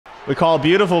We call a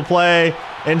beautiful play,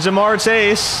 and Jamar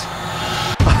Chase.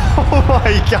 Oh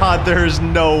my God, there's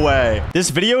no way. This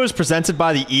video is presented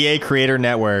by the EA Creator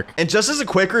Network. And just as a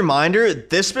quick reminder,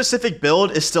 this specific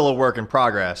build is still a work in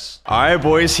progress. All right,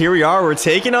 boys, here we are. We're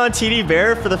taking on TD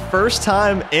Barrett for the first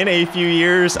time in a few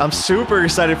years. I'm super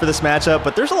excited for this matchup,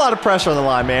 but there's a lot of pressure on the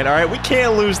line, man. All right, we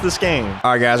can't lose this game.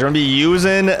 All right, guys, we're gonna be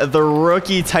using the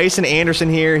rookie Tyson Anderson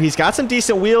here. He's got some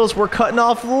decent wheels. We're cutting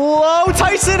off low.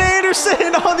 Tyson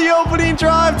Anderson on the opening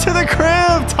drive to the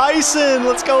crib. Tyson,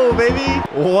 let's go, baby.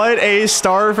 What a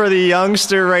start for the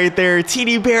youngster right there.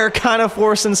 TD Barrett kind of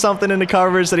forcing something into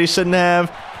coverage that he shouldn't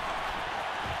have.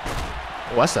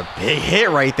 Oh, that's a big hit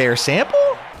right there. Sample?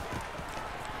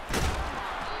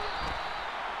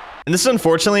 And this is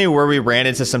unfortunately where we ran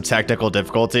into some technical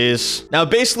difficulties. Now,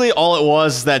 basically all it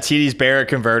was is that TD's Barrett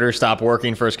converter stopped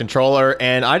working for his controller.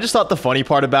 And I just thought the funny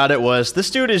part about it was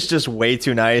this dude is just way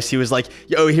too nice. He was like,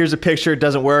 yo, here's a picture. It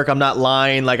doesn't work. I'm not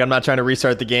lying. Like, I'm not trying to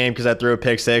restart the game because I threw a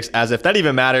pick 6, as if that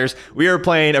even matters. We are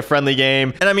playing a friendly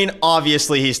game. And I mean,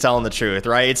 obviously he's telling the truth,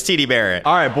 right? It's TD Barrett.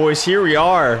 All right, boys, here we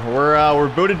are. We're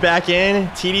booted back in.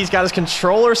 TD's got his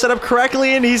controller set up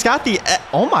correctly, and he's got the,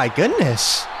 oh my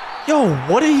goodness. Yo,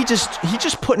 what did he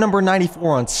just put number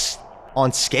 94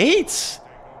 on skates?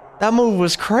 That move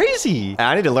was crazy.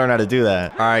 I need to learn how to do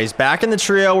that. All right, he's back in the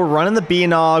trio. We're running the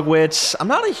B-Nog, which I'm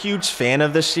not a huge fan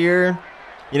of this year.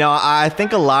 You know, I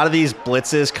think a lot of these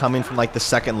blitzes coming from like the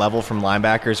second level from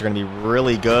linebackers are going to be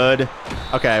really good.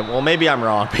 Okay, well, maybe I'm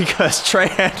wrong because Trey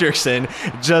Henderson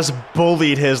just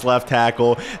bullied his left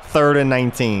tackle, 3rd and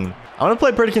 19. I'm going to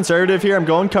play pretty conservative here. I'm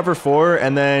going cover 4,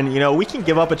 and then, you know, we can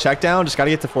give up a check down. Just got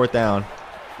to get to 4th down.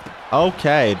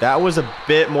 Okay, that was a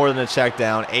bit more than a check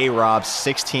down. A-Rob,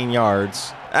 16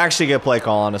 yards. Actually, good play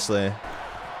call, honestly. It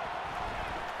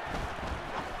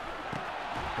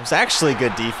was actually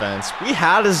good defense. We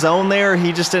had a zone there.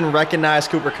 He just didn't recognize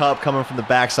Cooper Kupp coming from the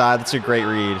backside. That's a great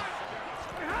read.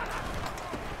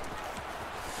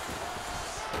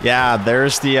 Yeah,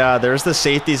 there's the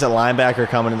safeties at linebacker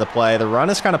coming into play. The run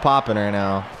is kind of popping right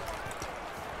now.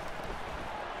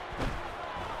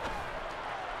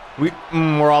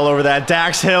 We're all over that.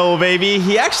 Dax Hill, baby.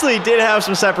 He actually did have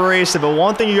some separation, but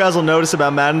one thing you guys will notice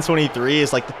about Madden 23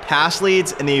 is like the pass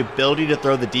leads and the ability to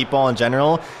throw the deep ball in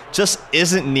general just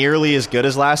isn't nearly as good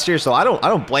as last year. So I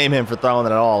don't blame him for throwing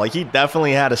it at all. Like, he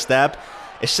definitely had a step.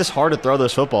 It's just hard to throw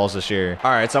those footballs this year.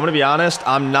 All right, so I'm going to be honest.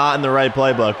 I'm not in the right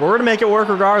playbook. But we're going to make it work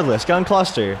regardless. Gun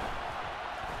cluster.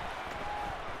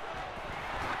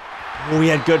 Ooh, we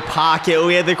had good pocket.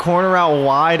 We had the corner out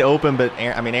wide open, but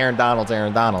Aaron Donald's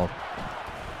Aaron Donald.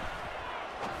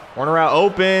 Corner out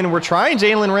open. We're trying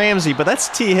Jalen Ramsey, but that's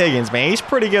T. Higgins, man. He's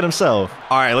pretty good himself.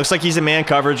 All right, looks like he's in man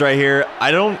coverage right here. I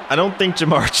don't think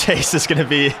Jamar Chase is going to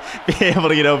be able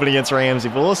to get open against Ramsey,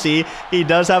 but we'll see. He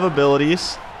does have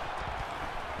abilities.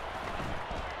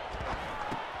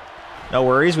 No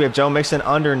worries. We have Joe Mixon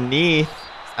underneath.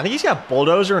 I think he's got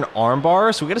bulldozer and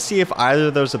armbar, so we got to see if either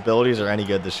of those abilities are any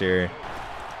good this year.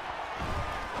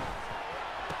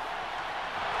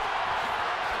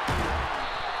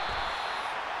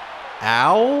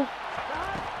 Ow.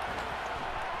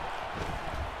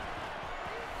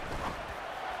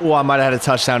 Oh, I might have had a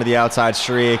touchdown to the outside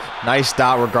streak. Nice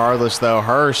dot regardless, though.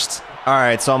 Hurst. All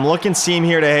right, so I'm looking seam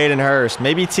here to Hayden Hurst.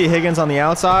 Maybe T. Higgins on the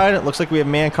outside. It looks like we have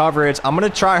man coverage. I'm going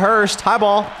to try Hurst. High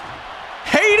ball.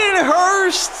 Hayden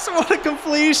Hurst. What a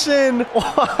completion.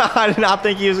 I did not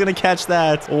think he was going to catch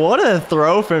that. What a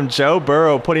throw from Joe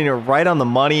Burrow, putting it right on the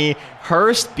money.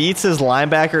 Hurst beats his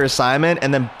linebacker assignment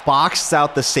and then boxes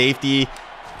out the safety.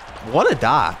 What a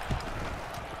dot.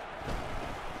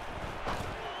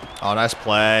 Oh, nice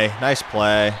play. Nice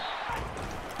play.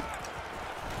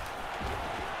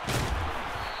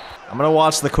 I'm going to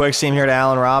watch the quick seam here to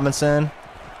Allen Robinson.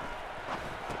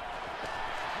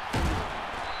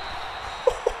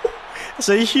 That's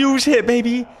a huge hit,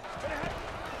 baby.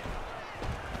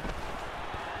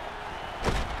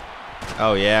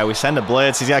 Oh, yeah, we send a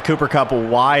blitz. He's got Cooper Kupp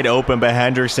wide open, but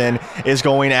Henderson is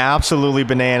going absolutely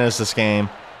bananas this game.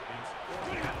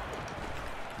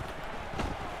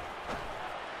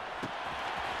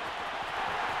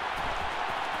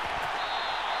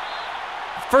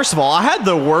 First of all, I had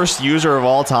the worst user of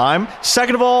all time.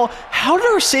 Second of all, how did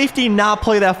our safety not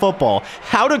play that football?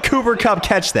 How did Cooper Kupp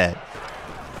catch that?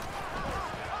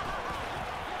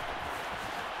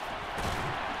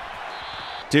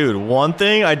 Dude, one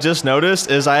thing I just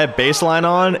noticed is I have baseline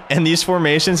on, and these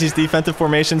formations, these defensive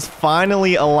formations,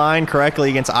 finally align correctly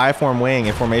against I-form wing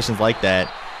and formations like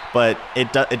that. But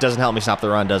it doesn't help me stop the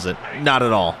run, does it? Not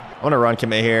at all. I'm going to run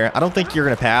Kmac here. I don't think you're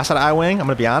going to pass at I-wing. I'm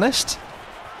going to be honest.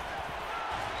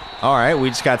 All right, we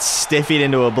just got stiffied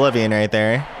into oblivion right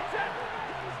there.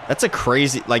 That's a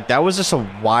crazy, like, that was just a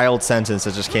wild sentence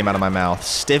that just came out of my mouth.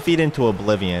 Stiffied into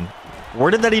oblivion.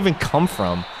 Where did that even come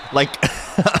from? Like,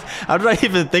 how did I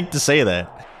even think to say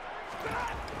that?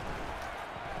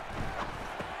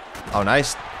 Oh,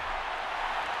 nice.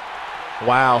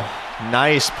 Wow.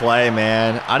 Nice play,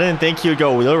 man. I didn't think he would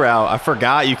go wheel route. I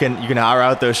forgot you can hot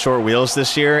route those short wheels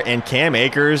this year. And Cam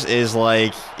Akers is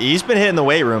like, he's been hitting the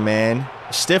weight room, man.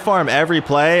 Stiff arm every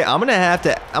play. I'm gonna have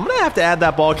to add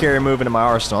that ball carrier move into my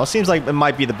arsenal. It seems like it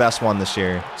might be the best one this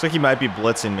year. Looks like he might be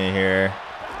blitzing me here.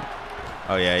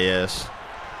 Oh yeah, he is.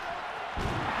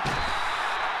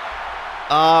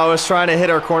 I was trying to hit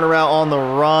our corner route on the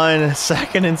run.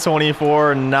 2nd and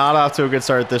 24. Not off to a good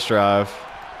start this drive.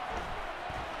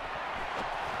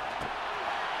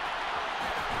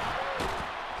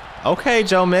 Okay,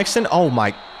 Joe Mixon. Oh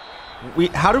my.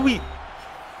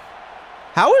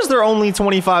 How is there only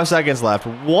 25 seconds left?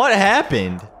 What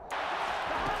happened?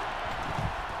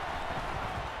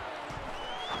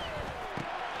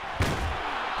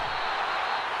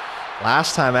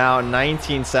 Last time out,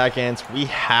 19 seconds. We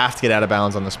have to get out of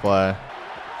bounds on this play.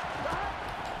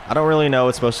 I don't really know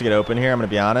what's supposed to get open here, I'm going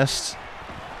to be honest.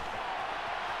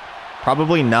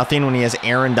 Probably nothing when he has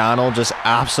Aaron Donald just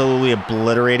absolutely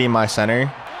obliterating my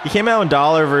center. He came out in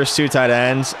dollar versus 2 tight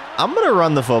ends. I'm going to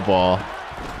run the football.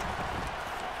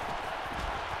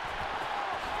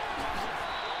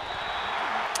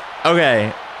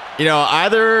 Okay. You know,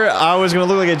 either I was going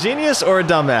to look like a genius or a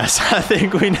dumbass. I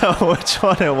think we know which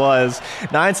one it was.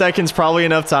 9 seconds, probably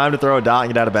enough time to throw a dot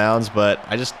and get out of bounds, but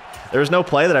there was no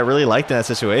play that I really liked in that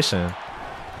situation.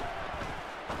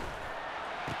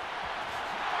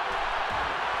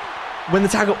 When the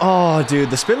tackle, oh, dude,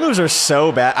 the spin moves are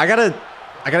so bad. I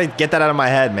gotta get that out of my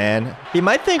head, man. He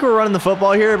might think we're running the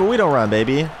football here, but we don't run,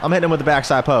 baby. I'm hitting him with the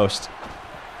backside post.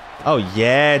 Oh,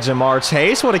 yeah, Jamar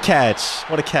Chase. What a catch.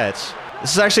 What a catch.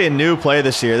 This is actually a new play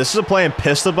this year. This is a play in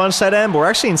pistol bunch set end, but we're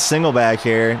actually in single back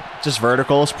here. Just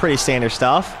verticals. Pretty standard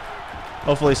stuff.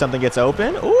 Hopefully something gets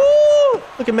open. Ooh!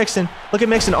 Look at Mixon. Look at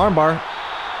Mixon. Armbar.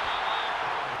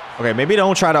 Okay, maybe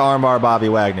don't try to armbar Bobby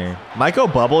Wagner. Might go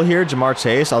bubble here, Jamar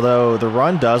Chase, although the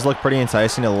run does look pretty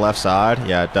enticing to the left side.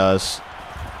 Yeah, it does.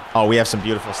 Oh, we have some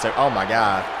beautiful stuff. Oh, my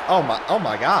God. Oh,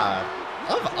 my God.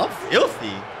 I'm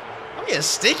filthy. I'm getting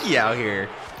sticky out here.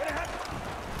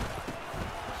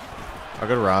 Oh,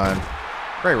 good run.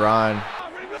 Great run.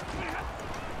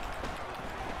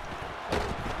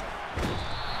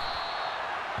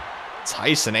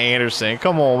 Tyson Anderson.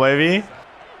 Come on, baby.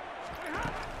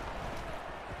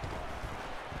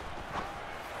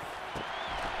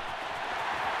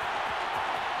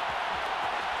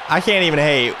 I can't even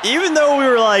hate. Even though we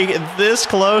were like this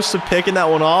close to picking that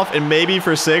one off and maybe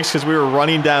for 6 because we were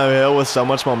running downhill with so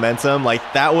much momentum, like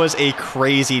that was a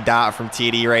crazy dot from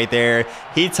TD right there.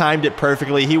 He timed it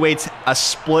perfectly. He waits a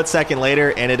split second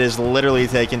later and it is literally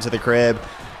taken to the crib.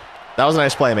 That was a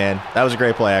nice play, man. That was a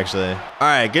great play, actually. All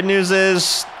right, good news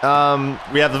is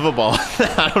we have the football.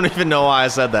 I don't even know why I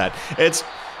said that.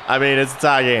 I mean, it's a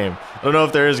tie game. I don't know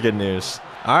if there is good news.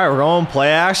 All right, we're going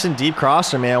play action, deep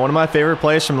crosser, man. One of my favorite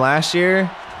plays from last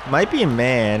year. Might be a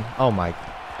man. Oh, my.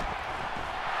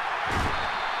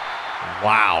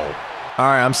 Wow. All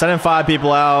right, I'm sending 5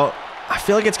 people out. I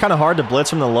feel like it's kind of hard to blitz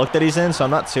from the look that he's in, so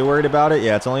I'm not too worried about it.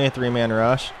 Yeah, it's only a 3-man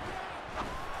rush.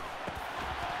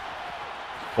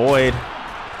 Boyd.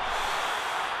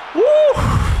 Woo!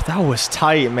 That was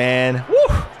tight, man. Woo!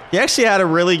 He actually had a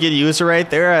really good user right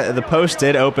there. The post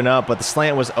did open up, but the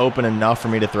slant was open enough for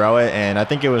me to throw it, and I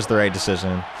think it was the right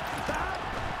decision.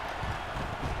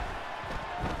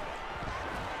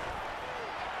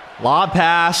 Lob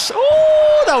pass.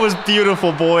 Oh, that was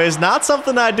beautiful, boys. Not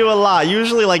something I do a lot.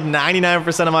 Usually like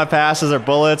 99% of my passes are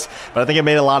bullets, but I think it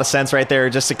made a lot of sense right there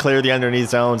just to clear the underneath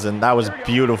zones, and that was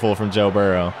beautiful from Joe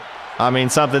Burrow. I mean,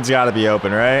 something's got to be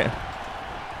open, right?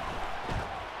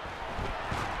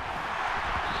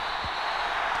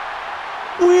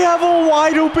 We have a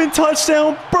wide open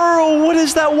touchdown. Burrow, what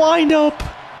is that wind up?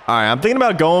 All right, I'm thinking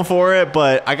about going for it,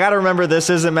 but I got to remember this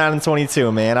isn't Madden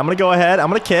 22, man. I'm going to go ahead. I'm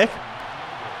going to kick.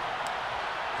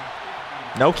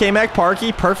 No Kmac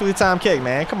Parkey. Perfectly timed kick,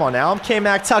 man. Come on now. I'm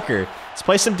Kmac Tucker. Let's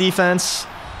play some defense.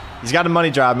 He's got a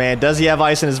money drop, man. Does he have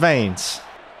ice in his veins?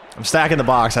 I'm stacking the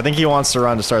box. I think he wants to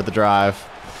run to start the drive.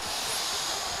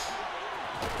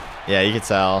 Yeah, you can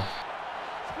tell.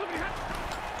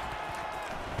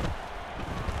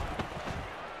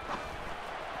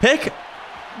 Pick?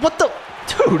 What the?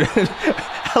 Dude.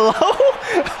 Hello?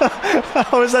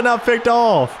 How is that not picked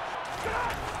off?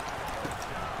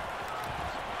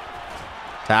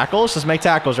 Tackles? Just make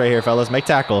tackles right here, fellas. Make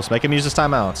tackles. Make him use his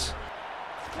timeouts.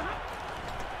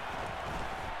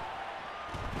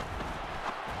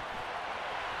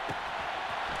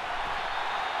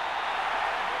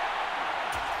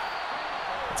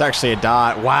 It's actually a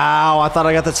dot. Wow, I thought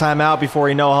I got the timeout before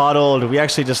he no-huddled. We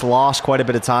actually just lost quite a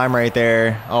bit of time right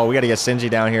there. Oh, we got to get stingy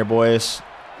down here, boys.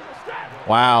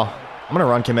 Wow. I'm going to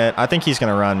run commit. I think he's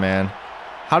going to run, man.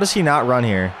 How does he not run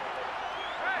here?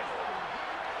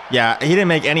 Yeah, he didn't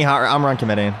make any hot. I'm run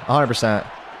committing. 100%.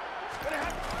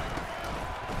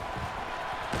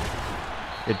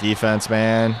 Good defense,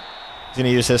 man. He's going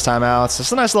to use his timeouts.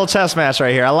 It's a nice little chess match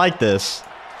right here. I like this.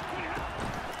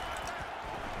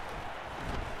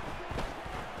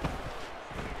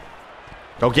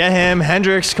 Go get him.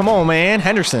 Hendricks. Come on, man.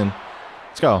 Henderson.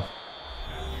 Let's go.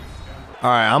 All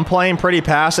right, I'm playing pretty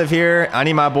passive here. I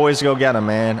need my boys to go get him,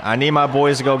 man. I need my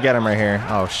boys to go get him right here.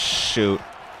 Oh, shoot.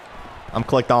 I'm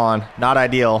clicked on. Not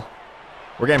ideal.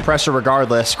 We're getting pressure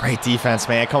regardless. Great defense,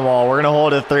 man. Come on. We're going to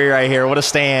hold a 3 right here. What a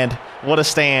stand. What a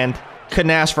stand.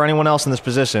 Couldn't ask for anyone else in this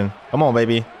position. Come on,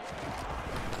 baby.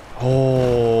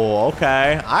 Oh,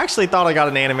 okay. I actually thought I got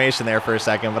an animation there for a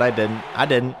second, but I didn't. I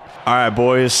didn't. All right,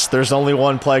 boys. There's only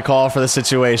one play call for the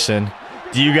situation.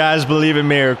 Do you guys believe in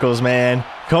miracles, man?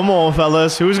 Come on,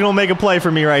 fellas. Who's going to make a play for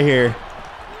me right here?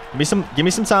 Give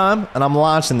me some time, and I'm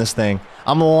launching this thing.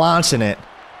 I'm launching it.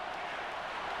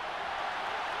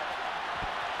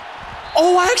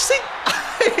 Oh, I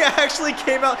actually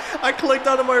came out. I clicked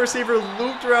onto my receiver,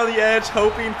 looped around the edge,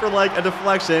 hoping for like a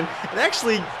deflection. It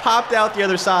actually popped out the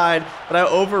other side, but I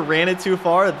overran it too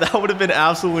far. That would have been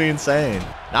absolutely insane.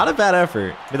 Not a bad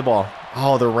effort. Give me the ball.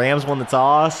 Oh, the Rams won the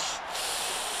toss.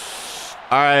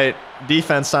 All right,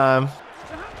 defense time.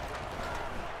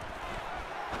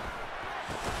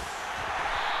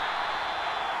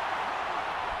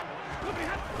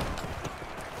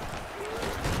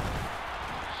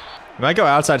 We might go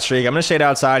outside streak. I'm going to shade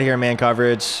outside here in man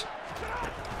coverage.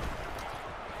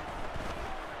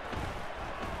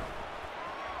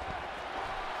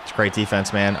 It's great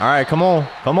defense, man. All right, come on.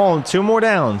 Come on. 2 more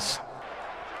downs.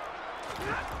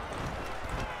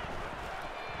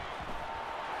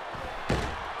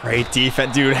 Great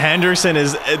defense. Dude, Henderson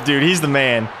is... Dude, he's the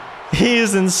man. He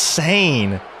is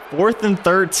insane. 4th and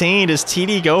 13. Does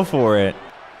TD go for it?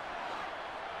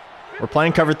 We're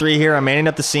playing cover 3 here. I'm manning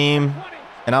up the seam.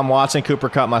 And I'm watching Cooper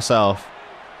cut myself.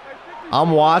 I'm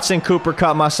watching Cooper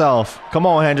cut myself. Come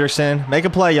on, Hendrickson. Make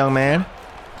a play, young man.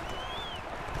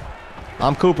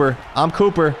 I'm Cooper. I'm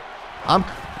Cooper. I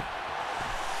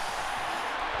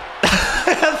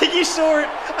think he's short.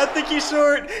 I think he's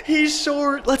short. He's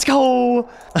short. Let's go.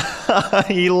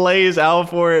 He lays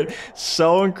out for it.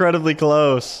 So incredibly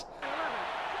close.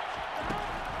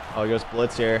 Oh, he goes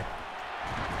blitz here.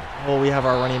 Oh, we have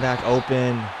our running back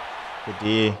open. Good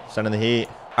D, sending the heat.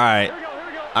 All right.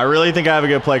 I really think I have a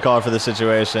good play call for this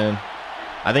situation.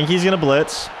 I think he's going to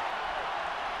blitz.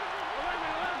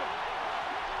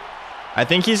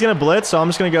 So I'm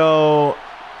just going to go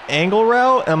angle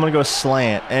route, and I'm going to go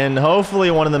slant. And hopefully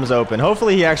one of them is open.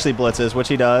 Hopefully he actually blitzes, which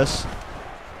he does.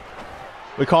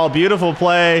 We call a beautiful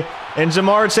play in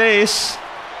Jamar Chase.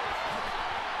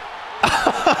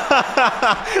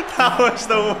 That was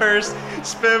the worst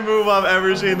spin move I've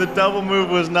ever seen. The double move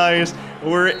was nice.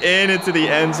 We're into the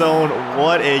end zone.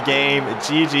 What a game.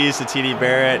 GG's to TD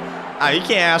Barrett. You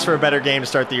can't ask for a better game to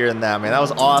start the year than that, man. That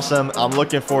was awesome. I'm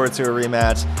looking forward to a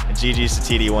rematch. And GG's to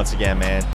TD once again, man.